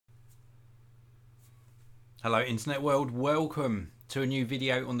Hello internet world, welcome to a new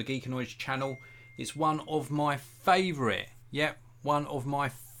video on the Geekanoids channel. It's one of my favourite,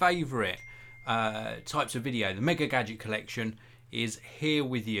 types of video. The Mega Gadget Collection is here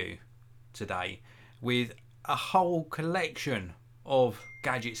with you today with a whole collection of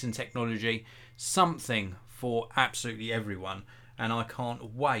gadgets and technology, something for absolutely everyone, and I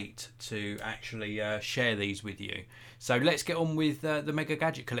can't wait to actually share these with you. So let's get on with the Mega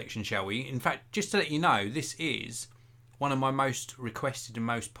Gadget Collection, shall we? In fact, just to let you know, this is one of my most requested and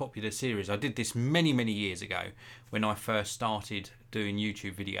most popular series. I did this many years ago when I first started doing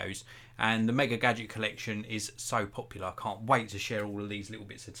YouTube videos, and the Mega Gadget Collection is so popular. I can't wait to share all of these little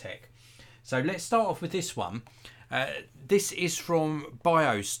bits of tech. So let's start off with this one. This is from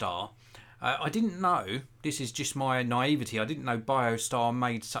Biostar. I didn't know, this is just my naivety, I didn't know Biostar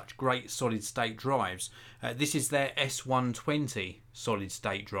made such great solid state drives. This is their S120 solid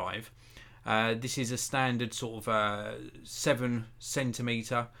state drive. This is a standard sort of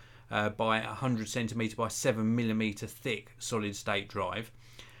 7cm by 100cm by 7mm thick solid state drive.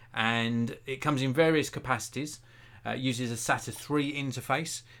 And it comes in various capacities. Uses a SATA 3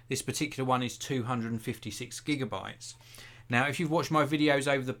 interface. This particular one is 256GB. Now, if you've watched my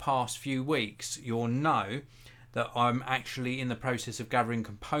videos over the past few weeks, you'll know that I'm actually in the process of gathering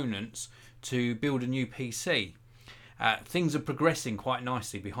components to build a new PC. Things are progressing quite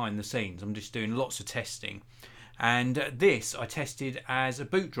nicely behind the scenes. I'm just doing lots of testing. And this I tested as a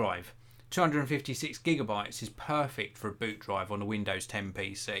boot drive. 256GB is perfect for a boot drive on a Windows 10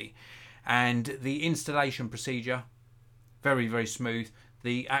 PC. And the installation procedure, very smooth.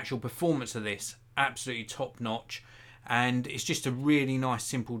 The actual performance of this, absolutely top notch. And it's just a really nice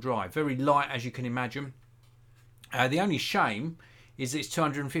simple drive, very light as you can imagine. The only shame is it's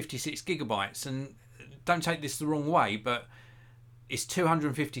 256GB, and don't take this the wrong way, but it's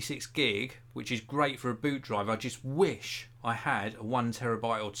 256 gig, which is great for a boot drive. I just wish I had a 1TB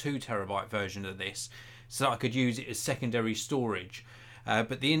or 2TB version of this so that I could use it as secondary storage.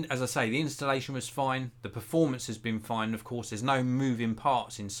 But as I say, the installation was fine, the performance has been fine. Of course, there's no moving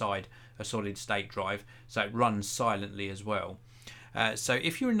parts inside a solid state drive, so it runs silently as well. So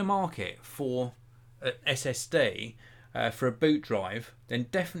if you're in the market for a SSD for a boot drive, then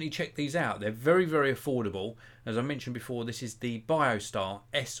definitely check these out. They're very affordable. As I mentioned before, this is the Biostar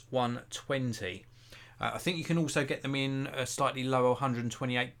S120. I think you can also get them in a slightly lower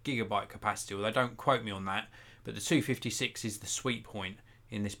 128GB capacity, although don't quote me on that. But the 256 is the sweet point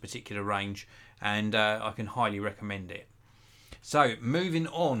in this particular range, and I can highly recommend it. So moving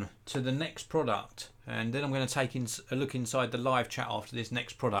on to the next product, and then I'm going to take a look inside the live chat after this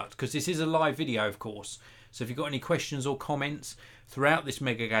next product, because this is a live video, of course. So if you've got any questions or comments throughout this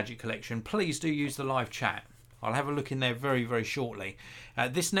Mega Gadget Collection, please do use the live chat. I'll have a look in there very shortly.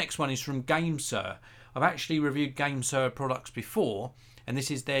 This next one is from GameSir. I've actually reviewed GameSir products before, and this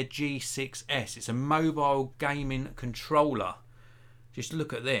is their G6S. It's a mobile gaming controller. Just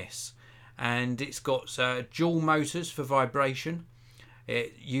look at this. And it's got dual motors for vibration.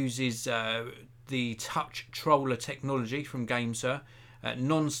 It uses the touch troller technology from GameSir,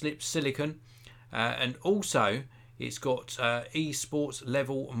 non-slip silicon, and also it's got eSports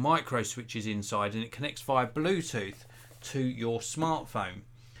level micro switches inside, and it connects via Bluetooth to your smartphone.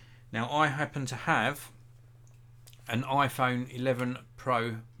 Now, I happen to have an iPhone 11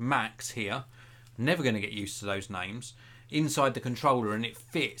 Pro Max here. I'm never going to get used to those names. Inside the controller, and it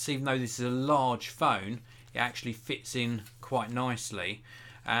fits, even though this is a large phone, it actually fits in quite nicely.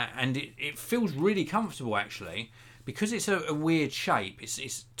 And it feels really comfortable, actually, because it's a weird shape.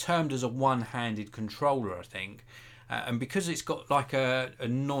 It's termed as a one-handed controller, I think. And because it's got like a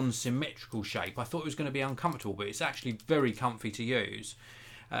non-symmetrical shape, I thought it was going to be uncomfortable, but it's actually very comfy to use.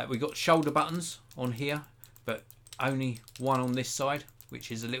 We've got shoulder buttons on here, but only one on this side,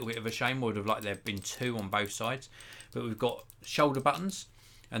 which is a little bit of a shame. I would have liked there have been two on both sides. But we've got shoulder buttons,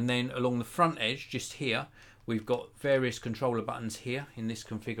 and then along the front edge, just here, we've got various controller buttons here in this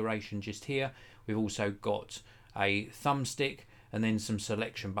configuration just here. We've also got a thumbstick and then some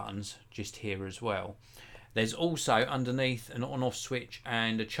selection buttons just here as well. There's also underneath an on-off switch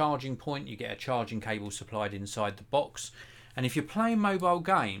and a charging point. You get a charging cable supplied inside the box. And if you're playing mobile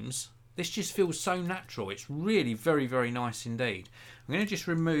games, this just feels so natural. It's really very nice indeed. I'm going to just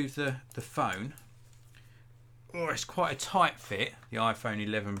remove the phone. Oh, it's quite a tight fit, the iPhone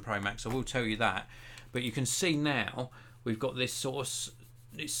 11 Pro Max, I will tell you that. But you can see now we've got this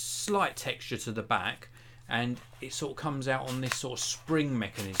this slight texture to the back, and it sort of comes out on this sort of spring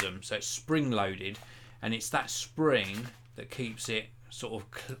mechanism. So it's spring loaded, and it's that spring that keeps it sort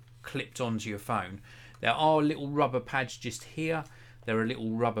of clipped onto your phone. There are little rubber pads just here There are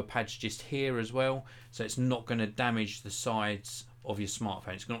little rubber pads just here as well, so it's not going to damage the sides of your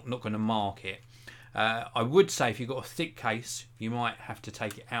smartphone. It's not going to mark it. I would say if you've got a thick case, you might have to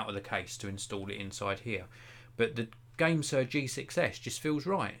take it out of the case to install it inside here. But the GameSir G6S just feels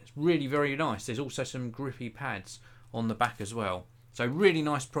right. It's really very nice. There's also some grippy pads on the back as well. So really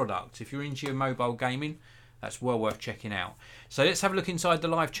nice product. If you're into your mobile gaming, that's well worth checking out. So let's have a look inside the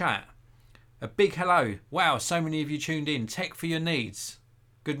live chat. A big hello. Wow, so many of you tuned in. Tech for your needs.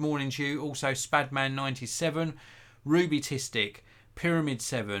 Good morning to you. Also Spadman97, Rubytistic,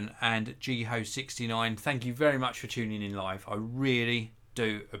 Pyramid7 and GHO69. Thank you very much for tuning in live. I really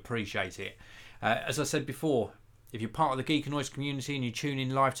do appreciate it. As I said before, if you're part of the Geek and Noise community and you tune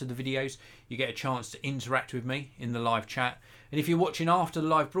in live to the videos, you get a chance to interact with me in the live chat. And if you're watching after the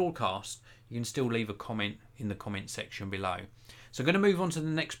live broadcast, you can still leave a comment in the comment section below. So I'm going to move on to the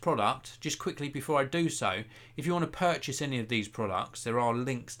next product. Just quickly before I do so, if you want to purchase any of these products, there are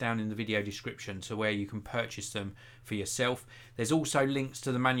links down in the video description to where you can purchase them for yourself. There's also links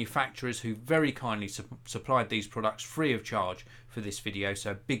to the manufacturers who very kindly supplied these products free of charge for this video.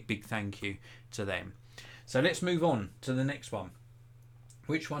 So a big thank you to them. So let's move on to the next one.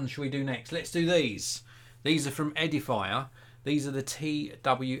 Which one should we do next? Let's do these. These are from Edifier. These are the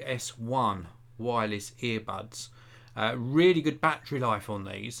TWS1 Wireless Earbuds. Really good battery life on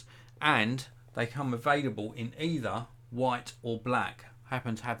these, and they come available in either white or black. I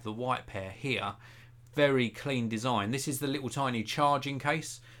happen to have the white pair here. Very clean design. This is the little tiny charging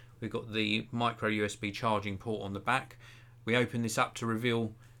case. We've got the micro USB charging port on the back. We open this up to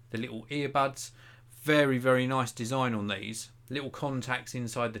reveal the little earbuds. Very nice design on these. Little contacts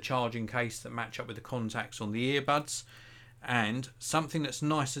inside the charging case that match up with the contacts on the earbuds. And something that's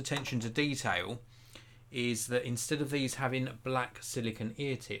nice attention to detail is that instead of these having black silicone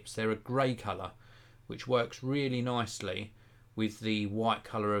ear tips, they're a grey colour, which works really nicely with the white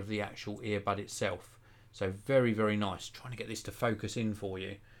colour of the actual earbud itself. So very nice. Trying to get this to focus in for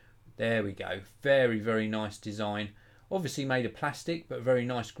you. There we go. Very nice design. Obviously made of plastic, but very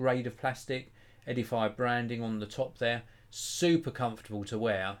nice grade of plastic. Edifier branding on the top there. Super comfortable to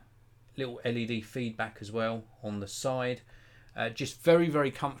wear. Little LED feedback as well on the side. Just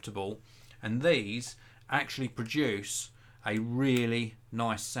very comfortable. And these actually produce a really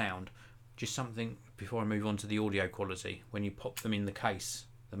nice sound. Just something before I move on to the audio quality. When you pop them in the case,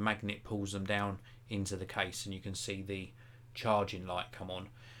 the magnet pulls them down into the case and you can see the charging light come on.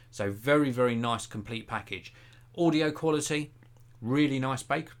 So very nice complete package. Audio quality, really nice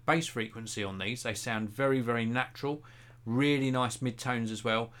bass frequency on these. They sound very natural. Really nice mid-tones as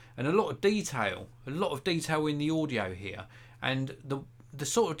well, and a lot of detail in the audio here. And the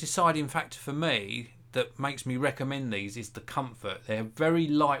sort of deciding factor for me that makes me recommend these is the comfort. They're very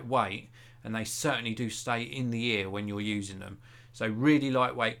lightweight and they certainly do stay in the ear when you're using them. So really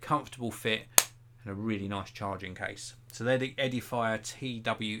lightweight, comfortable fit, and a really nice charging case. So they're the Edifier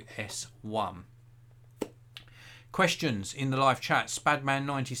TWS1. Questions in the live chat.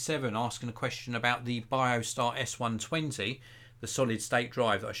 Spadman97 asking a question about the Biostar S120, the solid state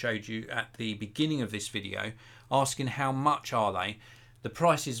drive that I showed you at the beginning of this video, asking how much are they. The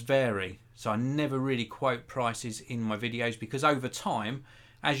prices vary, so I never really quote prices in my videos because over time,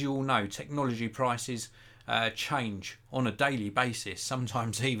 as you all know, technology prices change on a daily basis,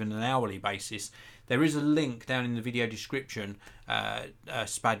 sometimes even an hourly basis. There is a link down in the video description,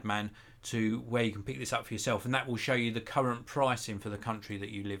 Spadman, to where you can pick this up for yourself, and that will show you the current pricing for the country that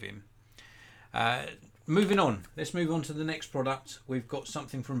you live in. Moving on, let's move on to the next product. We've got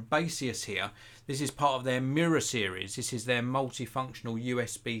something from Baseus here. This is part of their Mirror series. This is their multifunctional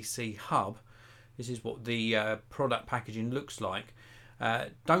USB-C hub. This is what the product packaging looks like.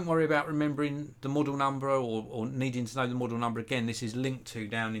 Don't worry about remembering the model number or needing to know the model number again. This is linked to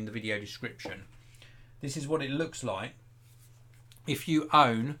down in the video description. This is what it looks like. If you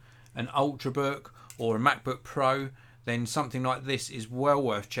own an Ultrabook or a MacBook Pro, then something like this is well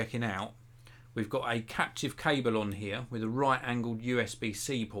worth checking out. We've got a captive cable on here with a right angled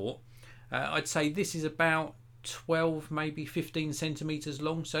USB-C port. I'd say this is about 12, maybe 15 centimeters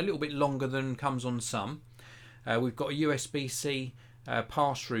long, so a little bit longer than comes on some. We've got a USB-C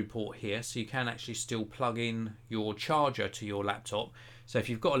pass-through port here, so you can actually still plug in your charger to your laptop. So if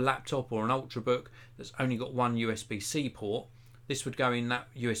you've got a laptop or an Ultrabook that's only got one USB-C port, this would go in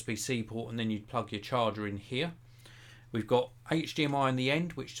that USB-C port and then you'd plug your charger in here. We've got HDMI on the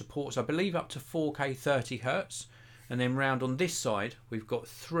end, which supports, I believe, up to 4K 30 Hz. And then round on this side, we've got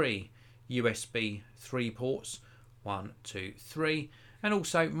 3 USB 3 ports, 1, 2, 3, and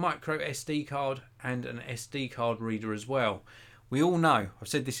also micro SD card and an SD card reader as well. We all know, I've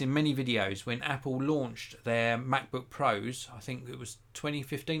said this in many videos, when Apple launched their MacBook Pros, I think it was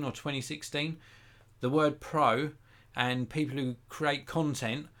 2015 or 2016, the word Pro and people who create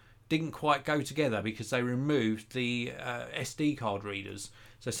content didn't quite go together because they removed the SD card readers.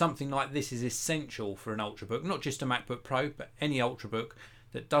 So something like this is essential for an Ultrabook, not just a MacBook Pro, but any Ultrabook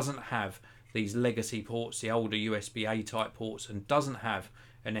that doesn't have these legacy ports, the older USB-A type ports, and doesn't have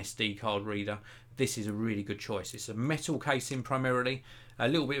an SD card reader. This is a really good choice. It's a metal casing primarily, a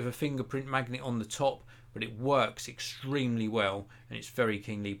little bit of a fingerprint magnet on the top, but it works extremely well and it's very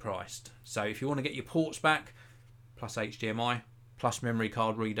keenly priced. So if you want to get your ports back, plus HDMI, plus memory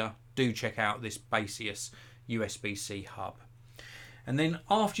card reader, do check out this Baseus USB-C hub. And then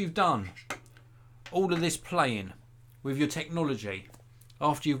after you've done all of this playing with your technology,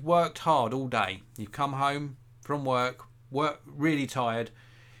 after you've worked hard all day, you've come home from work really tired,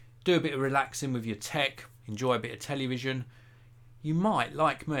 do a bit of relaxing with your tech, enjoy a bit of television, you might,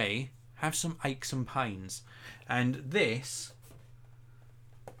 like me, have some aches and pains. And this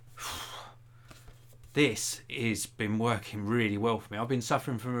has been working really well for me. I've been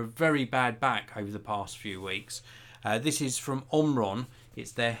suffering from a very bad back over the past few weeks. This is from OMRON.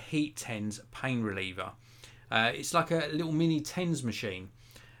 It's their HeatTens Pain Reliever. It's like a little mini TENS machine,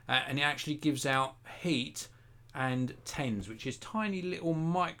 and it actually gives out heat and TENS, which is tiny little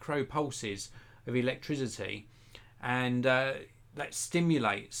micro pulses of electricity, and that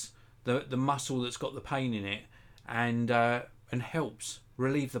stimulates the muscle that's got the pain in it, and helps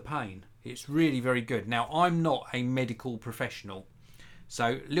relieve the pain. It's really very good. Now, I'm not a medical professional,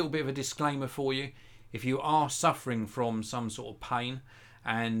 so a little bit of a disclaimer for you. If you are suffering from some sort of pain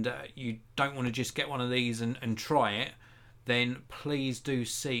and you don't want to just get one of these and try it, then please do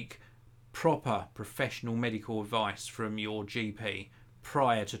seek proper professional medical advice from your GP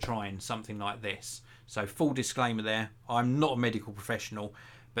prior to trying something like this. So full disclaimer there, I'm not a medical professional,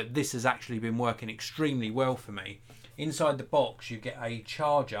 but this has actually been working extremely well for me. Inside the box you get a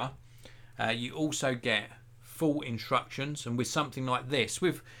charger, you also get full instructions, and with something like this,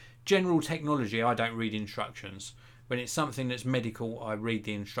 with general technology I don't read instructions. When it's something that's medical, I read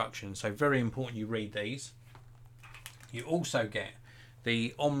the instructions, so very important you read these. You also get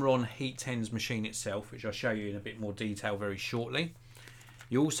the OMRON HeatTens machine itself, which I'll show you in a bit more detail very shortly.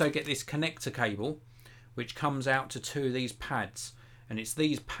 You also get this connector cable, which comes out to two of these pads, and it's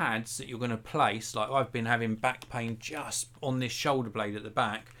these pads that you're going to place, like I've been having back pain just on this shoulder blade at the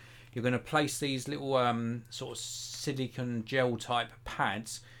back. You're going to place these little sort of silicone gel type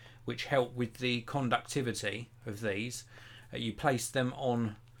pads which help with the conductivity of these. You place them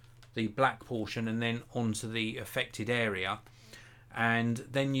on the black portion and then onto the affected area, and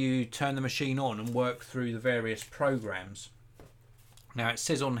then you turn the machine on and work through the various programs. Now it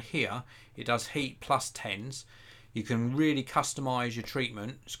says on here it does heat plus TENS. You can really customize your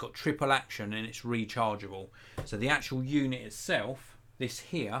treatment. It's got triple action and it's rechargeable. So the actual unit itself, this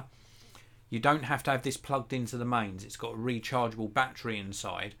here, you don't have to have this plugged into the mains. It's got a rechargeable battery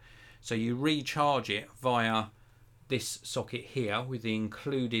inside. So you recharge it via this socket here with the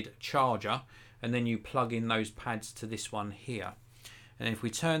included charger, and then you plug in those pads to this one here. And if we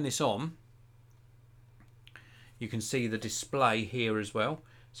turn this on, you can see the display here as well.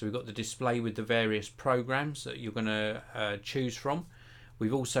 So we've got the display with the various programs that you're going to choose from.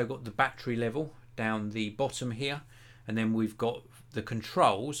 We've also got the battery level down the bottom here, and then we've got the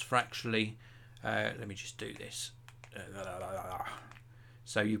controls for actually let me just do this.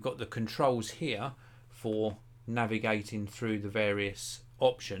 So you've got the controls here for navigating through the various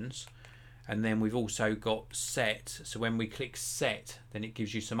options, and then we've also got set. So when we click set, then it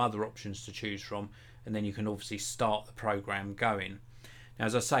gives you some other options to choose from, and then you can obviously start the program going. Now,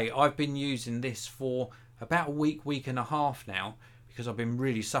 as I say, I've been using this for about a week and a half now, because I've been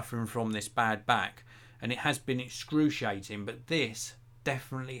really suffering from this bad back, and it has been excruciating, but this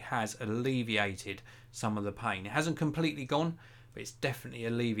definitely has alleviated some of the pain. It hasn't completely gone, but it's definitely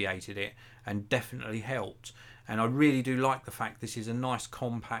alleviated it and definitely helped. And I really do like the fact this is a nice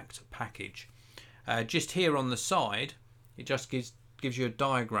compact package. Just here on the side, it just gives you a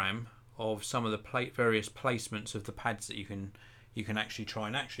diagram of some of the various placements of the pads that you can actually try.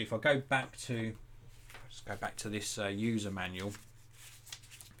 And actually, if I go back to, let's go back to this user manual.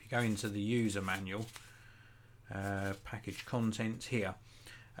 If you go into the user manual, package contents here.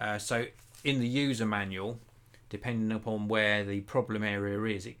 So in the user manual, depending upon where the problem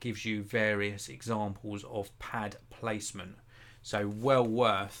area is, it gives you various examples of pad placement. So well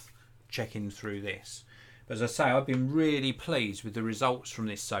worth checking through this. But as I say, I've been really pleased with the results from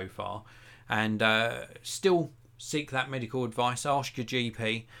this so far, and still seek that medical advice, ask your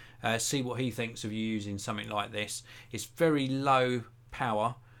GP, see what he thinks of you using something like this. It's very low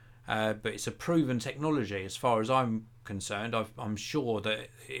power, but it's a proven technology as far as I'm concerned. I'm sure that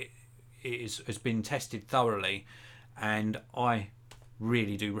it has been tested thoroughly, and I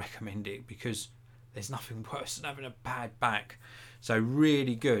really do recommend it because there's nothing worse than having a bad back. So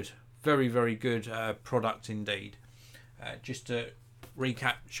really good, very, very good product indeed. Just to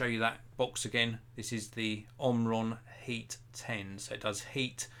recap, show you that box again. This is the OMRON HeatTens. So it does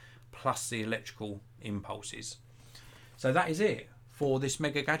heat plus the electrical impulses. So that is it for this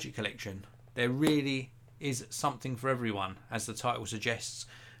Mega Gadget collection. There really is something for everyone, as the title suggests.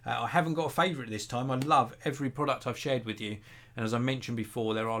 I haven't got a favourite this time. I love every product I've shared with you, and as I mentioned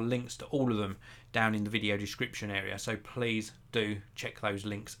before, there are links to all of them down in the video description area, so please do check those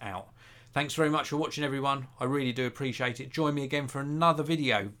links out. Thanks very much for watching, everyone. I really do appreciate it. Join me again for another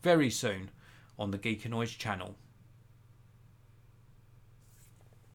video very soon on the Geek and Noise channel.